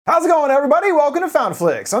How's it going, everybody? Welcome to Found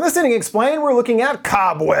Flicks. On this Ending Explained, we're looking at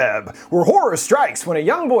Cobweb, where horror strikes when a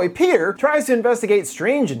young boy, Peter, tries to investigate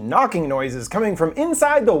strange knocking noises coming from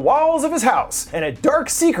inside the walls of his house, and a dark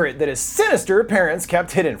secret that his sinister parents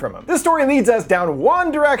kept hidden from him. This story leads us down one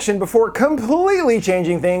direction before completely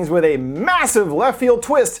changing things with a massive left field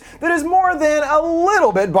twist that is more than a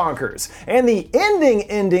little bit bonkers. And the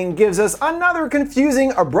ending gives us another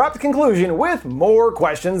confusing, abrupt conclusion with more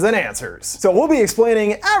questions than answers. So we'll be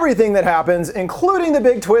explaining everything that happens, including the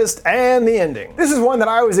big twist and the ending. This is one that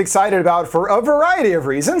I was excited about for a variety of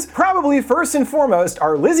reasons. Probably first and foremost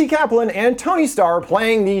are Lizzie Kaplan and Tony Starr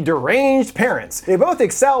playing the deranged parents. They both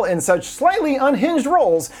excel in such slightly unhinged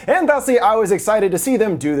roles, and thusly I was excited to see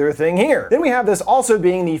them do their thing here. Then we have this also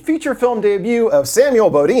being the feature film debut of Samuel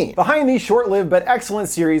Bodine, behind the short-lived but excellent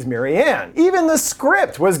series Marianne. Even the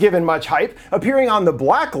script was given much hype, appearing on the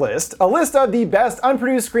Blacklist, a list of the best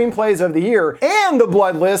unproduced screenplays of the year, and the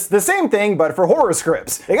Blood List, the same thing but for horror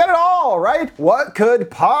scripts. They got it all, right? What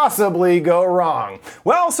could possibly go wrong?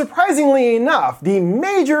 Well, surprisingly enough, the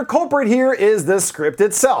major culprit here is the script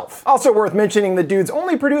itself. Also worth mentioning, the dude's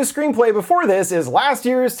only produced screenplay before this is last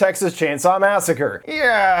year's Texas Chainsaw Massacre.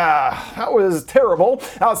 Yeah, that was terrible,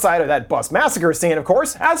 outside of that bus massacre scene, of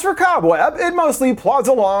course. As for Cobweb, it mostly plods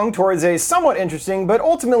along towards a somewhat interesting but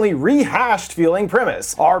ultimately rehashed feeling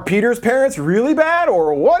premise. Are Peter's parents really bad,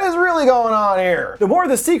 or what is really going on here? The more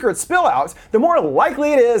the secrets spill out, the more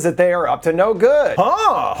likely it is that they are up to no good.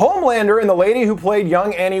 Homelander and the lady who played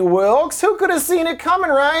young Annie Wilkes, who could have seen it coming,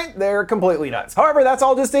 right? They're completely nuts. However, that's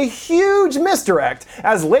all just a huge misdirect,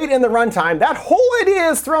 as late in the runtime, that whole idea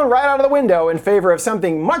is thrown right out of the window in favor of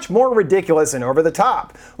something much more ridiculous and over the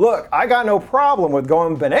top. Look, I got no problem with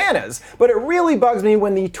going bananas, but it really bugs me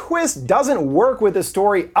when the twist doesn't work with the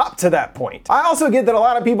story up to that point. I also get that a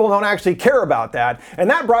lot of people don't actually care about that, and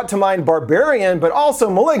that brought to mind Barbarian, but also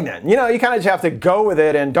Malignant. You know, you kind of just have to go with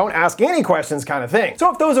it and don't ask any questions kind of thing.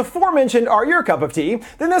 So if those aforementioned are your cup of tea,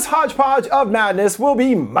 then this hodgepodge of madness will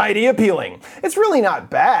be mighty appealing. It's really not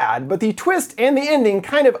bad, but the twist and the ending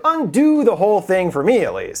kind of undo the whole thing for me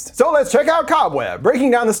at least. So let's check out Cobweb,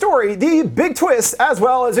 breaking down the story, the big twist, as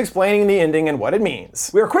well as explaining the ending and what it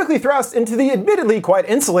means. We are quickly thrust into the admittedly quite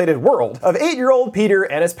insulated world of 8-year-old Peter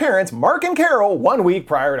and his parents, Mark and Carol, 1 week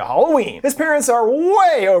prior to Halloween. His parents are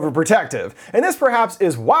way overprotective, and this perhaps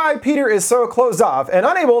is why Peter is so closed off and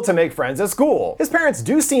unable to make friends at school. His parents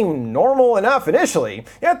do seem normal enough initially,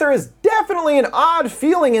 yet there is definitely an odd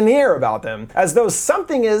feeling in the air about them, as though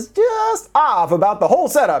something is just off about the whole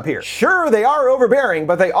setup here. Sure, they are overbearing,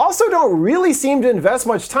 but they also don't really seem to invest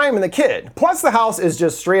much time in the kid. Plus, the house is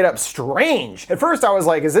just straight up strange. At first I was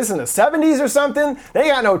like, is this in the 70s or something? They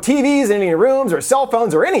got no TVs in any rooms or cell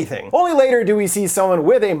phones or anything. Only later do we see someone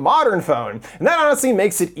with a modern phone, and that honestly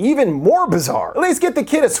makes it even more bizarre. At least get the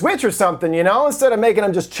kid a Switch or something, you know, instead of making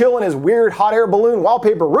him just chill in his weird hot air balloon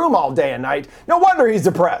wallpaper room all day and night. No wonder he's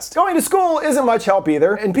depressed. Going to school isn't much help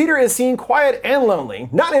either, and Peter is seen quiet and lonely,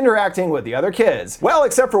 not interacting with the other kids. Well,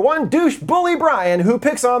 except for one douche bully Brian, who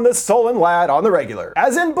picks on the sullen lad on the regular.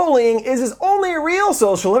 As in, bullying is his only real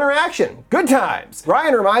social interaction. Good times.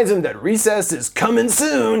 Brian reminds him that recess is coming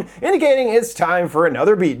soon, indicating it's time for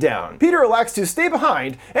another beatdown. Peter elects to stay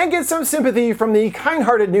behind and get some sympathy from the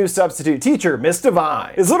kind-hearted new substitute teacher, Miss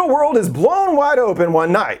Divine. His little world is blown wide open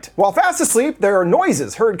one night. While fast asleep, there are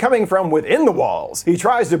noises heard coming from within the walls. He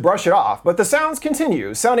tries to brush it off, but the sounds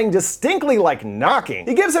continue, sounding distinctly like knocking.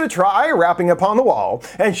 He gives it a try, rapping upon the wall,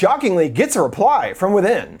 and shockingly gets a reply from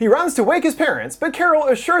within. He runs to wake his parents, but Carol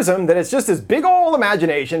assures him that it's just his big ol'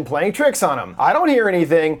 imagination playing tricks on him. I don't hear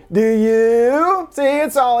anything. Do you? See,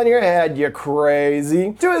 it's all in your head, you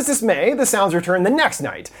crazy. To his dismay, the sounds return the next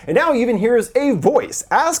night, and now he even hears a voice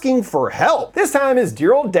asking for help. This time his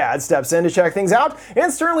dear old dad steps in to check things out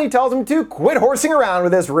and sternly tells him to quit horsing around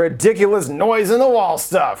with this ridiculous noise in the wall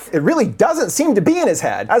stuff. It really doesn't seem to be in his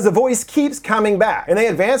head, as the voice keeps coming back, and they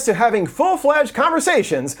advance to having full-fledged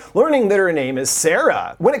conversations, learning that her name is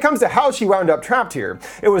Sarah. When it comes to how she wound up trapped here,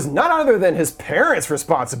 it was none other than his parents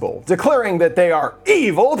responsible, declaring that they are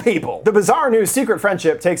evil people. The bizarre new secret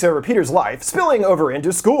friendship takes over Peter's life, spilling over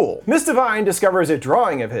into school. Miss Divine discovers a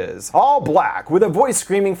drawing of his, all black, with a voice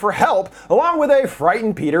screaming for help, along with a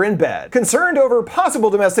frightened Peter in bed. Concerned over possible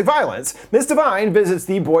domestic violence, Miss Divine visits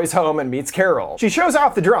the boy's home and meets Carol. She shows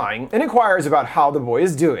off the drawing drawing and inquires about how the boy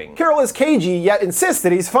is doing. Carol is cagey yet insists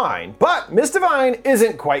that he's fine, but Miss Devine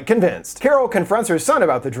isn't quite convinced. Carol confronts her son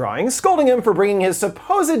about the drawing, scolding him for bringing his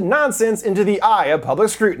supposed nonsense into the eye of public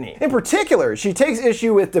scrutiny. In particular, she takes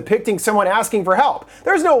issue with depicting someone asking for help.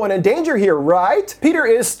 There's no one in danger here, right? Peter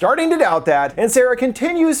is starting to doubt that, and Sarah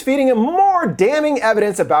continues feeding him more damning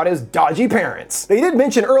evidence about his dodgy parents. They did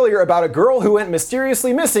mention earlier about a girl who went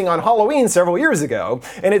mysteriously missing on Halloween several years ago,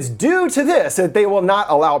 and it's due to this that they will not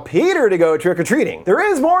allow Peter to go trick-or-treating. There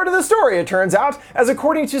is more to the story, it turns out, as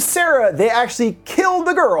according to Sarah, they actually killed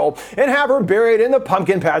the girl and have her buried in the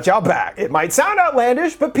pumpkin patch out back. It might sound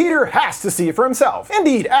outlandish, but Peter has to see it for himself.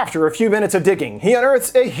 Indeed, after a few minutes of digging, he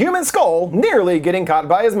unearths a human skull, nearly getting caught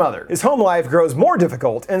by his mother. His home life grows more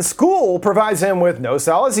difficult, and school provides him with no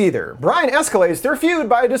solace either. Brian escalates their feud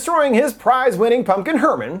by destroying his prize-winning pumpkin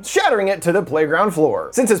Herman, shattering it to the playground floor.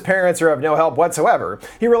 Since his parents are of no help whatsoever,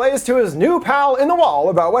 he relays to his new pal in the wall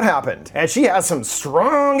about what happened, and she has some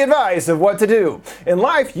strong advice of what to do. In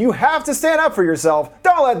life, you have to stand up for yourself.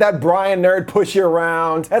 Don't let that Brian nerd push you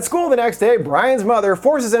around. At school the next day, Brian's mother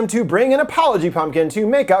forces him to bring an apology pumpkin to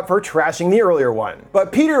make up for trashing the earlier one.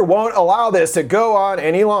 But Peter won't allow this to go on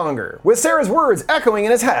any longer. With Sarah's words echoing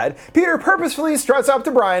in his head, Peter purposefully struts up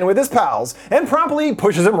to Brian with his pals and promptly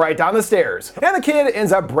pushes him right down the stairs. And the kid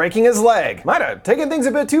ends up breaking his leg. Might have taken things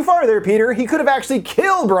a bit too far there, Peter. He could have actually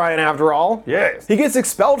killed Brian after all. Yes. He gets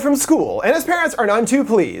expelled from school, and his parents are none too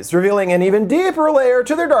pleased, revealing an even deeper layer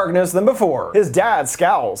to their darkness than before. His dad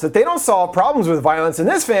scowls that they don't solve problems with violence in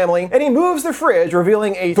this family, and he moves the fridge,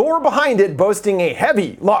 revealing a door behind it boasting a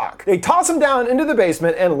heavy lock. They toss him down into the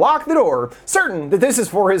basement and lock the door, certain that this is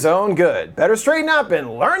for his own good. Better straighten up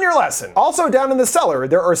and learn your lesson. Also down in the cellar,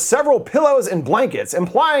 there are several pillows and blankets,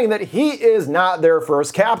 implying that he is not their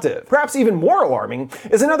first captive. Perhaps even more alarming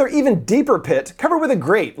is another even deeper pit covered with a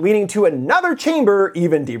grate leading to another chamber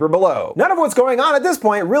even deeper below. None of what's going on at this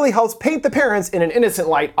point really helps paint the parents in an innocent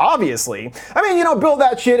light, obviously. I mean, build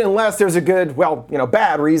that shit unless there's a good, well,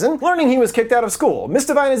 bad reason. Learning he was kicked out of school, Miss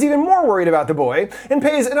Devine is even more worried about the boy and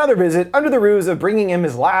pays another visit under the ruse of bringing him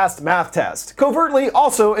his last math test, covertly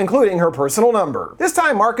also including her personal number. This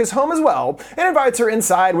time Mark is home as well and invites her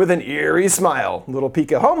inside with an eerie smile. Little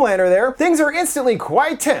peek of Homelander there. Things are instantly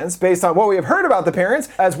quite tense based on what we have heard about the parents,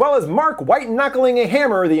 as well as Mark white-knuckling a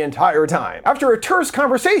hammer the entire time. After a terse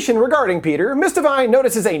conversation regarding Peter, Miss Devine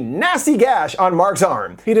notices a nasty gash on Mark's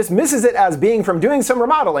arm. He dismisses it as being from doing some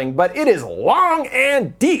remodeling, but it is long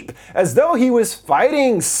and deep, as though he was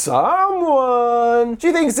fighting someone.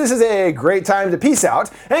 She thinks this is a great time to peace out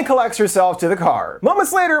and collects herself to the car.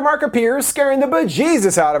 Moments later, Mark appears, scaring the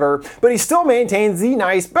bejesus out of her, but he still maintains the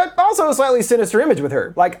nice but also slightly sinister image with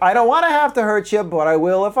her. Like, I don't want to have to hurt you, but I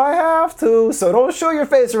will if I have to, so don't show your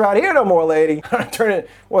face around here no more, lady. Turn it,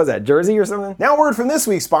 what was that, Jersey or something? Now word from this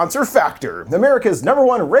week's sponsor, Factor, America's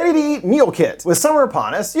 #1 ready-to-eat meal kit. With summer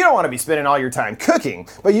upon us, you don't want to be spending all your time cooking,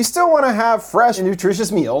 but you still want to have fresh and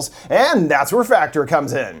nutritious meals, and that's where Factor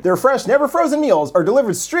comes in. Their fresh, never frozen meals are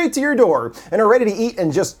delivered straight to your door and are ready to eat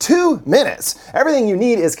in just 2 minutes. Everything you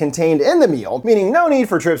need is contained in the meal, meaning no need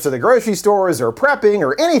for trips to the grocery stores or prepping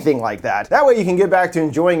or anything like that. That way you can get back to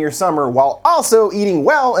enjoying your summer while also eating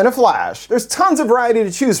well in a flash. There's tons of variety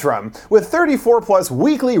to choose from, with 34 plus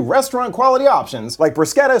weekly restaurant quality options like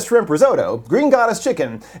bruschetta shrimp risotto, green goddess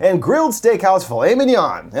chicken, and grilled steakhouse filet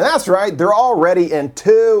mignon. And that's right, they're all ready in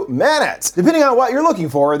 2 minutes. Depending on what you're looking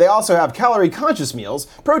for, they also have calorie conscious meals,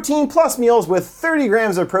 protein plus meals with 30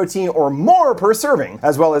 grams of protein or more per serving,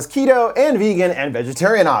 as well as keto and vegan and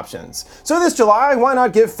vegetarian options. So this July, why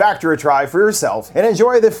not give Factor a try for yourself and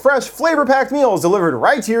enjoy the fresh, flavor-packed meals delivered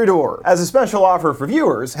right to your door. As a special offer for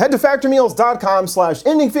viewers, head to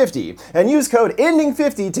factormeals.com/ending50 and use code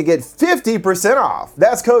ending50 to get 50% off.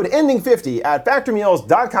 That's code ending50 at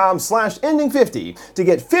factormeals.com/ending50 to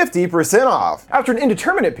get 50% off. After an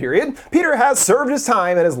indeterminate period, Peter has served his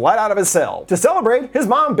time and is let out of his cell. To celebrate, his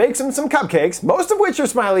mom bakes him some cupcakes, most of which are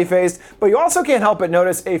smiley-faced, but you also can't help but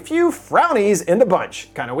notice a few frownies in the bunch.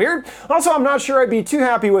 Kinda weird. Also, I'm not sure I'd be too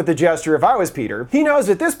happy with the gesture if I was Peter. He knows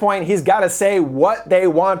at this point he's gotta say what they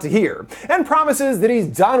want to hear, and promises that he's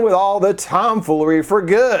done with all the tomfoolery for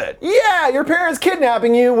good. Yeah, your parents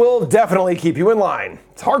kidnapping you will definitely keep you in line.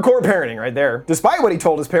 It's hardcore parenting right there. Despite what he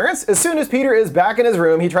told his parents, as soon as Peter is back in his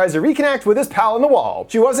room, he tries to reconnect with his pal in the wall.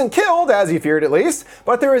 She wasn't killed, as he feared at least,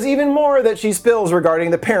 but there is even more that she spills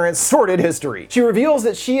regarding the parents' sordid history. She reveals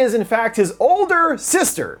that she is in fact his older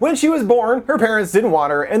sister. When she was born, her parents didn't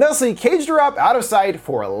want her, and thusly caged her up out of sight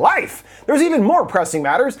for life. There's even more pressing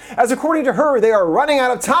matters, as according to her, they are running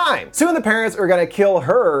out of time. Soon the parents are gonna kill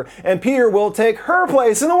her, and Peter will take her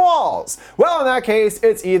place in the walls. Well, in that case,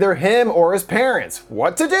 it's either him or his parents. What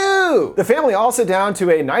what to do. The family all sit down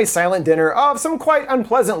to a nice silent dinner of some quite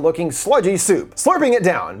unpleasant looking sludgy soup. Slurping it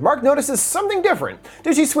down, Mark notices something different.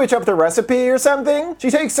 Did she switch up the recipe or something?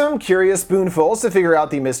 She takes some curious spoonfuls to figure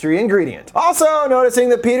out the mystery ingredient. Also noticing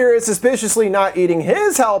that Peter is suspiciously not eating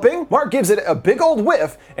his helping, Mark gives it a big old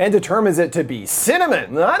whiff and determines it to be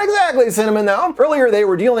cinnamon. Not exactly cinnamon though. Earlier they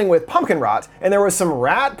were dealing with pumpkin rot and there was some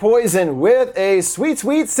rat poison with a sweet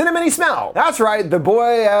cinnamony smell. That's right, the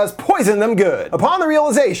boy has poisoned them good. Upon the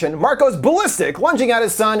realization, Mark goes ballistic, lunging at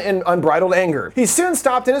his son in unbridled anger. He's soon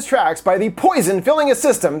stopped in his tracks by the poison filling his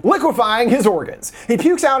system, liquefying his organs. He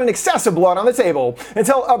pukes out an excess of blood on the table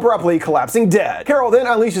until abruptly collapsing dead. Carol then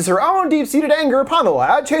unleashes her own deep-seated anger upon the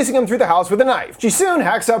lad, chasing him through the house with a knife. She soon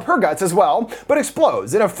hacks up her guts as well, but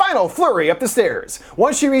explodes in a final flurry up the stairs.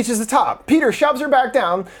 Once she reaches the top, Peter shoves her back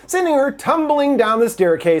down, sending her tumbling down the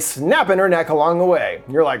staircase, snapping her neck along the way.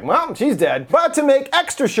 You're like, well, she's dead. But to make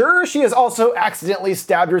extra sure, she has also accidentally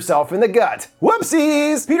stabbed herself in the gut.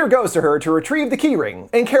 Whoopsies! Peter goes to her to retrieve the keyring,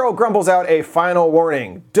 and Carol grumbles out a final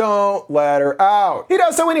warning. Don't let her out. He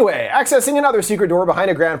does so anyway, accessing another secret door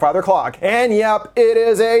behind a grandfather clock. And yep, it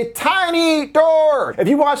is a tiny door! If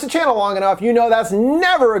you watch the channel long enough, you know that's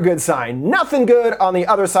never a good sign. Nothing good on the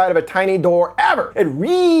other side of a tiny door ever. It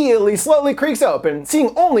really slowly creaks open,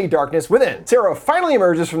 seeing only darkness within. Sarah finally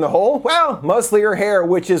emerges from the hole, well, mostly her hair,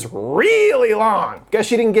 which is really long. Guess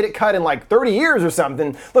she didn't get it cut in like 30 years or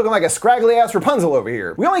something, looking like a scraggly ass Rapunzel over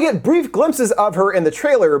here. We only get brief glimpses of her in the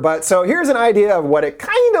trailer, but so here's an idea of what it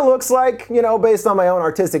kinda looks like, you know, based on my own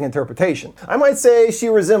artistic interpretation. I might say she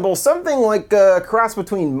resembles something like a cross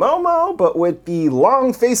between Momo, but with the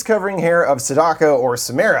long face covering hair of Sadako or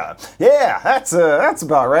Samara. Yeah, that's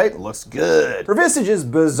about right. Looks good. Her visage is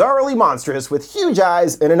bizarrely monstrous with huge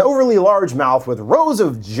eyes and an overly large mouth with rows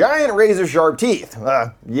of giant razor-sharp teeth.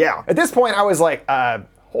 Yeah. At this point, I was like,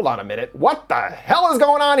 hold on a minute, what the hell is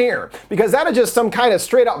going on here? Because that is just some kind of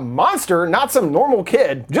straight up monster, not some normal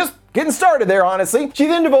kid. Just getting started there, honestly. She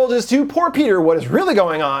then divulges to poor Peter what is really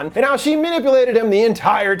going on and how she manipulated him the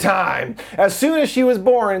entire time. As soon as she was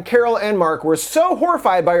born, Carol and Mark were so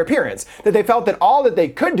horrified by her appearance that they felt that all that they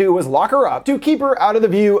could do was lock her up to keep her out of the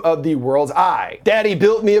view of the world's eye. Daddy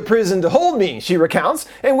built me a prison to hold me, she recounts,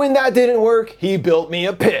 and when that didn't work, he built me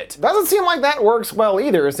a pit. Doesn't seem like that works well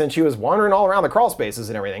either, since she was wandering all around the crawl spaces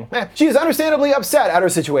and everything. She is understandably upset at her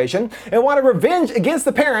situation and wanted revenge against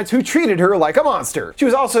the parents who treated her like a monster. She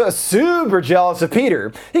was also super jealous of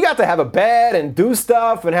Peter. He got to have a bed and do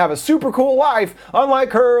stuff and have a super cool life,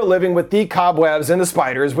 unlike her living with the cobwebs and the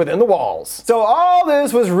spiders within the walls. So all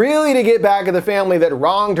this was really to get back at the family that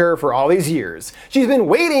wronged her for all these years. She's been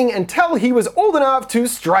waiting until he was old enough to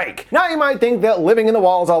strike. Now you might think that living in the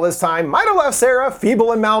walls all this time might have left Sarah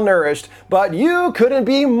feeble and malnourished, but you couldn't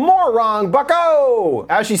be more wrong, bucko!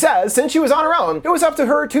 As she says, since she was on her own, it was up to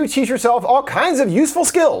her to teach herself all kinds of useful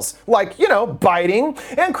skills, like, you know, biting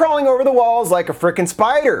and crawling over the walls like a frickin'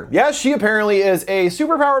 spider. Yes, she apparently is a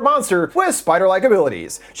superpowered monster with spider-like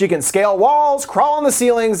abilities. She can scale walls, crawl on the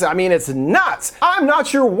ceilings, I mean, it's nuts. I'm not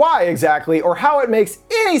sure why exactly or how it makes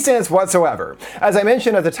any sense whatsoever. As I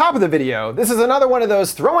mentioned at the top of the video, this is another one of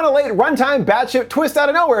those throw in a late runtime batshit twist out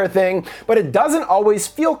of nowhere thing, but it doesn't always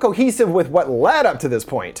feel cohesive with what led up to this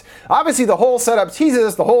point. Obviously, the whole setup teases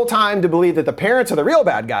us the whole time to believe that the parents are the real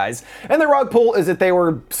bad guys, and the rug pull is that they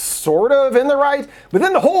were sort of in the right, but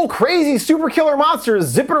then the whole crazy super killer monsters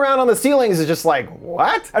zipping around on the ceilings is just like,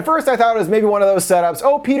 what? At first I thought it was maybe one of those setups,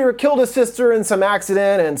 oh, Peter killed his sister in some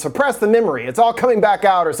accident and suppressed the memory, it's all coming back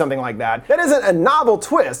out or something like that. That isn't a novel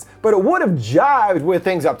twist, but it would have jived with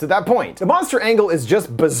things up to that point. The monster angle is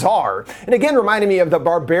just bizarre, and again reminded me of the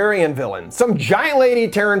Barbarian villain. Some giant lady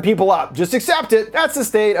tearing people up. Just accept it. That's the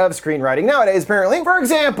state of screenwriting nowadays, apparently. For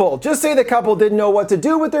example, just say the couple didn't know what to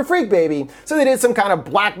do with their freak baby, so they did some kind of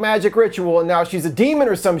black magic ritual and now she's a demon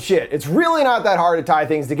or some shit. It's really not that hard to tie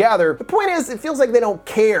things together. The point is, it feels like they don't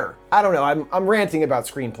care. I don't know, I'm ranting about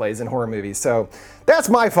screenplays in horror movies, so that's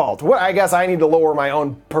my fault. I guess I need to lower my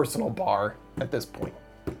own personal bar at this point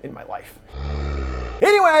in my life.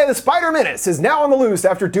 Anyway, the Spider Menace is now on the loose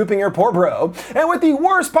after duping her poor bro, and with the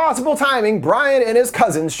worst possible timing, Brian and his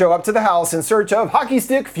cousins show up to the house in search of hockey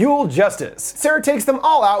stick fueled justice. Sarah takes them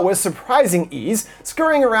all out with surprising ease,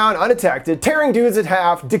 scurrying around undetected, tearing dudes in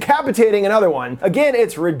half, decapitating another one. Again,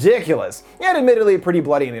 it's ridiculous, and admittedly pretty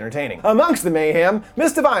bloody and entertaining. Amongst the mayhem,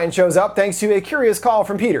 Miss Divine shows up thanks to a curious call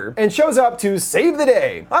from Peter, and shows up to save the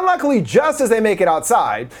day. Unluckily, just as they make it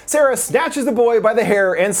outside, Sarah snatches the boy by the hair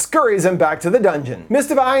chair and scurries him back to the dungeon. Miss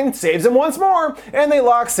Divine saves him once more, and they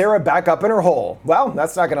lock Sarah back up in her hole. Well,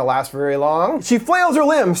 that's not gonna last very long. She flails her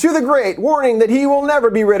limbs through the grate, warning that he will never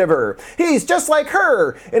be rid of her. He's just like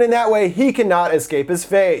her, and in that way he cannot escape his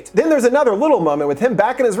fate. Then there's another little moment with him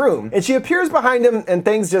back in his room, and she appears behind him and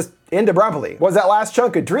things just end abruptly. Was that last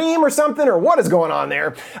chunk a dream or something, or what is going on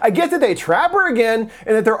there? I get that they trap her again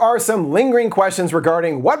and that there are some lingering questions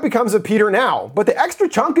regarding what becomes of Peter now, but the extra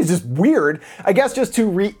chunk is just weird, I guess just to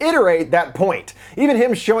reiterate that point. Even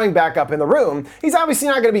him showing back up in the room, he's obviously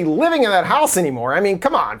not going to be living in that house anymore. I mean,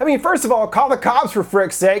 come on. I mean, first of all, call the cops for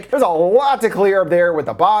frick's sake. There's a lot to clear up there with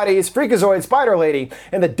the bodies, Freakazoid Spider Lady,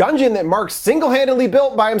 and the dungeon that Mark single-handedly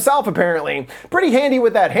built by himself apparently. Pretty handy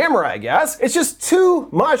with that hammer, I guess. It's just too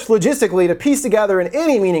much logistically to piece together in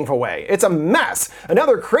any meaningful way. It's a mess.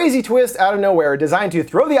 Another crazy twist out of nowhere designed to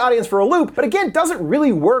throw the audience for a loop, but again doesn't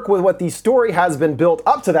really work with what the story has been built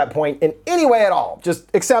up to that point in any way at all. Just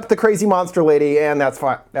accept the crazy monster lady and that's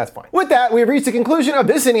fine. That's fine. With that, we've reached the conclusion of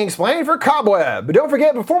this Ending Explained for Cobweb. But don't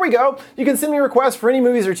forget, before we go, you can send me requests for any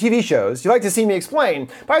movies or TV shows you'd like to see me explain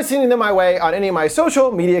by sending them my way on any of my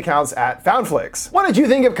social media accounts at FoundFlix. What did you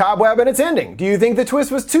think of Cobweb and its ending? Do you think the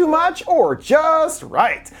twist was too much or just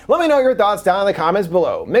right? Let me know your thoughts down in the comments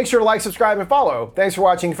below. Make sure to like, subscribe, and follow. Thanks for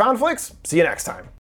watching FoundFlix. See you next time.